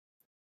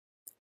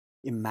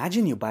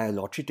Imagine you buy a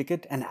lottery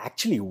ticket and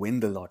actually win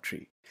the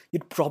lottery.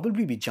 You'd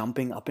probably be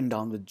jumping up and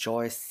down with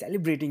joy,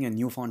 celebrating your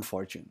newfound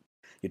fortune.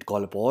 You'd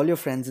call up all your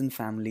friends and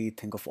family,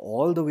 think of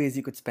all the ways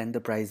you could spend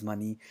the prize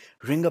money,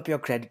 ring up your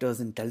creditors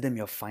and tell them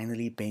you're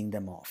finally paying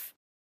them off.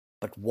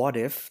 But what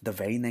if the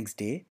very next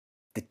day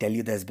they tell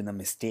you there's been a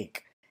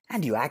mistake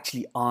and you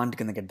actually aren't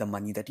going to get the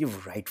money that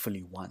you've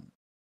rightfully won?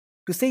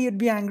 To say you'd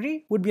be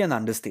angry would be an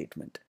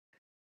understatement.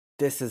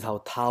 This is how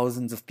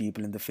thousands of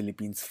people in the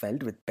Philippines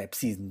felt with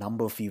Pepsi's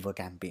Number Fever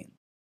campaign.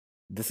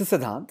 This is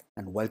Siddhant,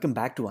 and welcome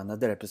back to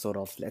another episode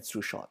of Let's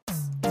Do Shots.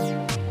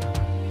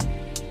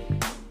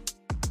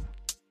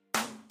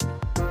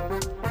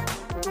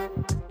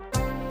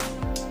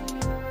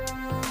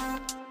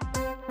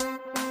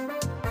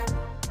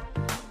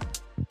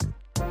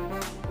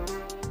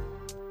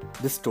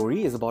 This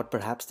story is about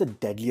perhaps the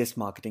deadliest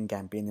marketing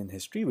campaign in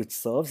history, which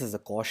serves as a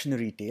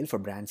cautionary tale for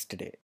brands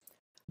today.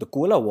 The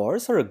cola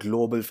wars are a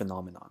global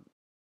phenomenon.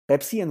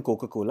 Pepsi and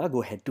Coca Cola go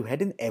head to head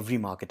in every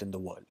market in the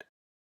world.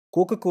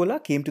 Coca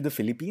Cola came to the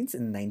Philippines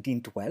in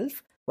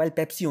 1912, while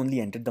Pepsi only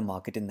entered the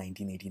market in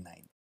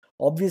 1989.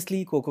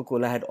 Obviously, Coca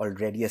Cola had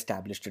already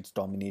established its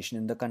domination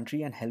in the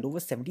country and held over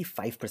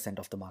 75%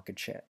 of the market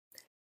share.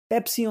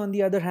 Pepsi, on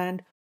the other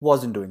hand,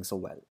 wasn't doing so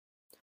well.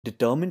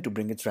 Determined to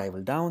bring its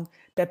rival down,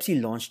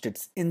 Pepsi launched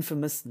its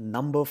infamous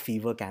Number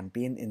Fever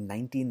campaign in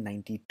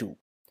 1992.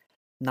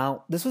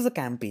 Now, this was a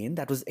campaign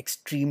that was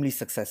extremely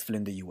successful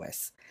in the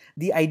US.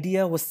 The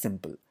idea was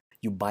simple.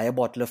 You buy a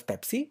bottle of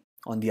Pepsi.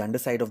 On the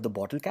underside of the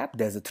bottle cap,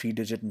 there's a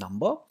 3-digit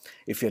number.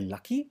 If you're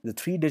lucky, the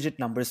 3-digit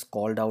number is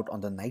called out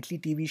on the nightly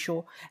TV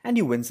show and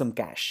you win some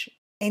cash.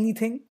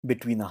 Anything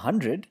between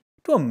 100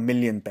 to a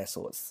million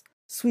pesos.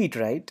 Sweet,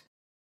 right?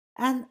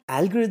 An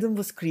algorithm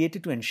was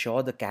created to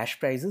ensure the cash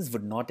prizes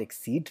would not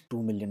exceed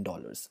 $2 million,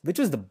 which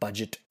was the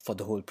budget for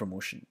the whole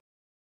promotion.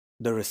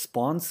 The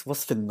response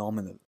was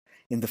phenomenal.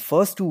 In the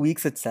first 2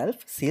 weeks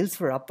itself, sales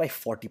were up by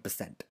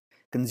 40%.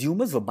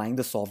 Consumers were buying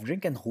the soft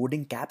drink and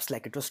hoarding caps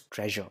like it was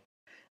treasure.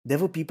 There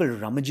were people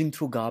rummaging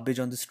through garbage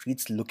on the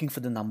streets looking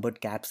for the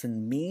numbered caps,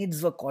 and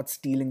maids were caught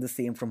stealing the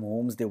same from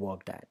homes they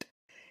worked at.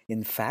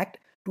 In fact,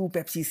 2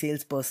 Pepsi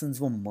salespersons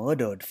were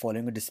murdered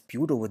following a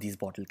dispute over these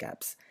bottle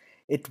caps.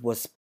 It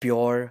was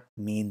pure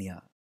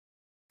mania.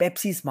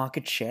 Pepsi's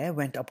market share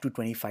went up to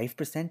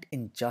 25%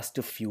 in just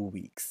a few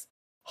weeks.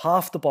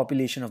 Half the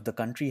population of the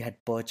country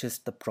had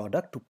purchased the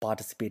product to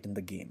participate in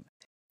the game.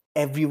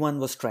 Everyone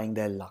was trying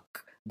their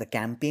luck. The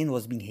campaign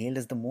was being hailed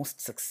as the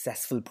most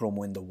successful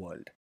promo in the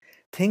world.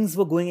 Things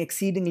were going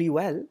exceedingly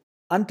well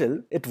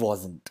until it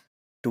wasn't.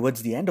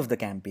 Towards the end of the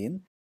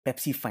campaign,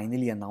 Pepsi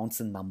finally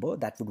announced a number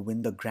that would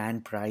win the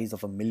grand prize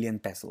of 1 million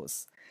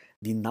pesos.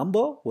 The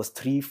number was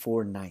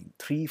 349.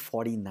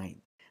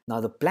 Now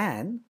the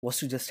plan was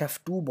to just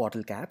have 2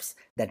 bottle caps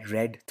that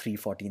read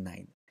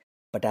 349.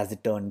 But as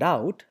it turned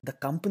out, the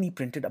company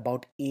printed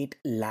about 8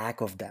 lakh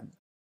of them.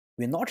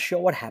 We're not sure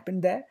what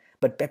happened there,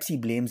 but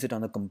Pepsi blames it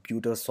on a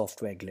computer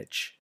software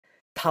glitch.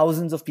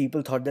 Thousands of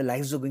people thought their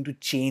lives were going to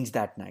change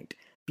that night.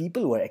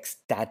 People were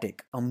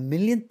ecstatic. 1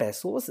 million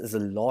pesos is a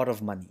lot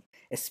of money,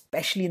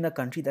 especially in a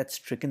country that's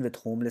stricken with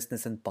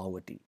homelessness and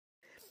poverty.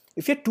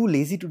 If you're too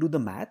lazy to do the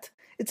math,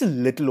 it's a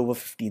little over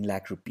 15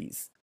 lakh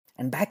rupees.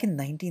 And back in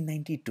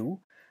 1992,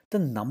 the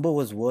number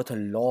was worth a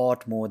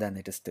lot more than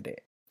it is today.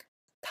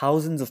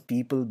 Thousands of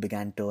people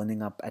began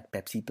turning up at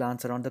Pepsi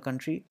plants around the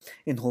country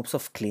in hopes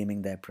of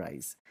claiming their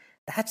prize.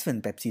 That's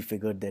when Pepsi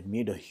figured they'd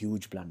made a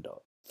huge blunder.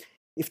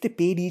 If they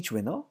paid each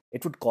winner,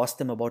 it would cost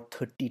them about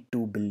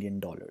 $32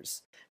 billion,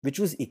 which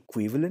was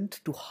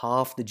equivalent to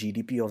half the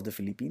GDP of the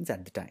Philippines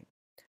at the time.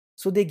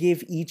 So they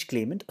gave each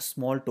claimant a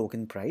small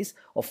token prize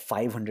of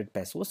 500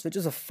 pesos, which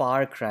is a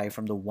far cry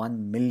from the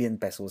 1 million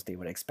pesos they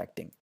were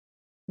expecting.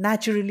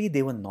 Naturally,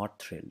 they were not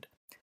thrilled.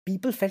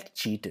 People felt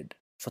cheated.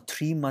 For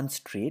 3 months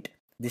straight,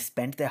 they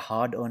spent their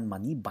hard earned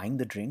money buying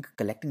the drink,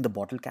 collecting the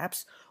bottle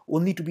caps,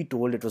 only to be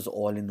told it was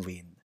all in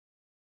vain.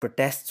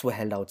 Protests were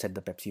held outside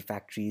the Pepsi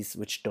factories,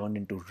 which turned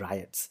into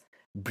riots.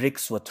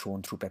 Bricks were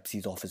thrown through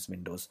Pepsi's office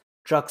windows.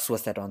 Trucks were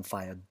set on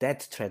fire.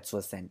 Death threats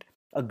were sent.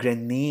 A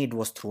grenade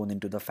was thrown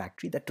into the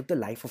factory that took the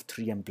life of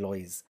 3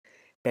 employees.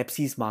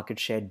 Pepsi's market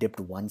share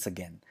dipped once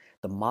again.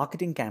 The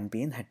marketing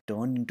campaign had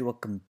turned into a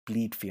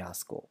complete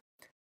fiasco.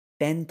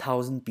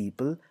 10,000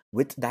 people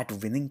with that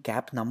winning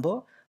cap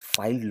number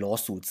filed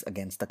lawsuits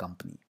against the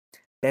company.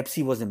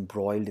 Pepsi was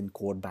embroiled in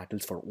court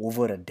battles for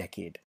over a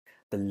decade.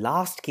 The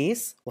last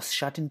case was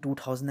shut in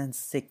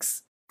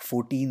 2006,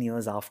 14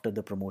 years after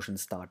the promotion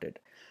started.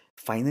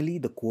 Finally,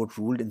 the court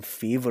ruled in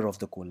favor of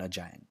the cola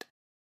giant.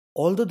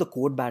 Although the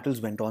court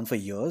battles went on for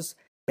years,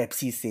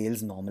 Pepsi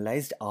sales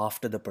normalized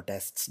after the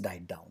protests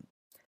died down.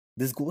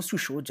 This goes to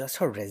show just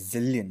how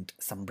resilient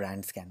some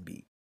brands can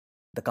be.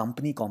 The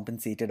company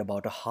compensated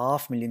about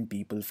 500,000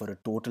 people for a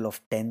total of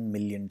 $10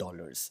 million,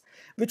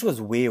 which was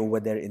way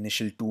over their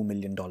initial $2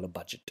 million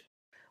budget.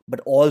 But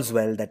all's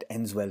well that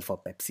ends well for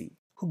Pepsi,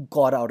 who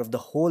got out of the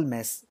whole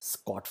mess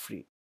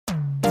scot-free.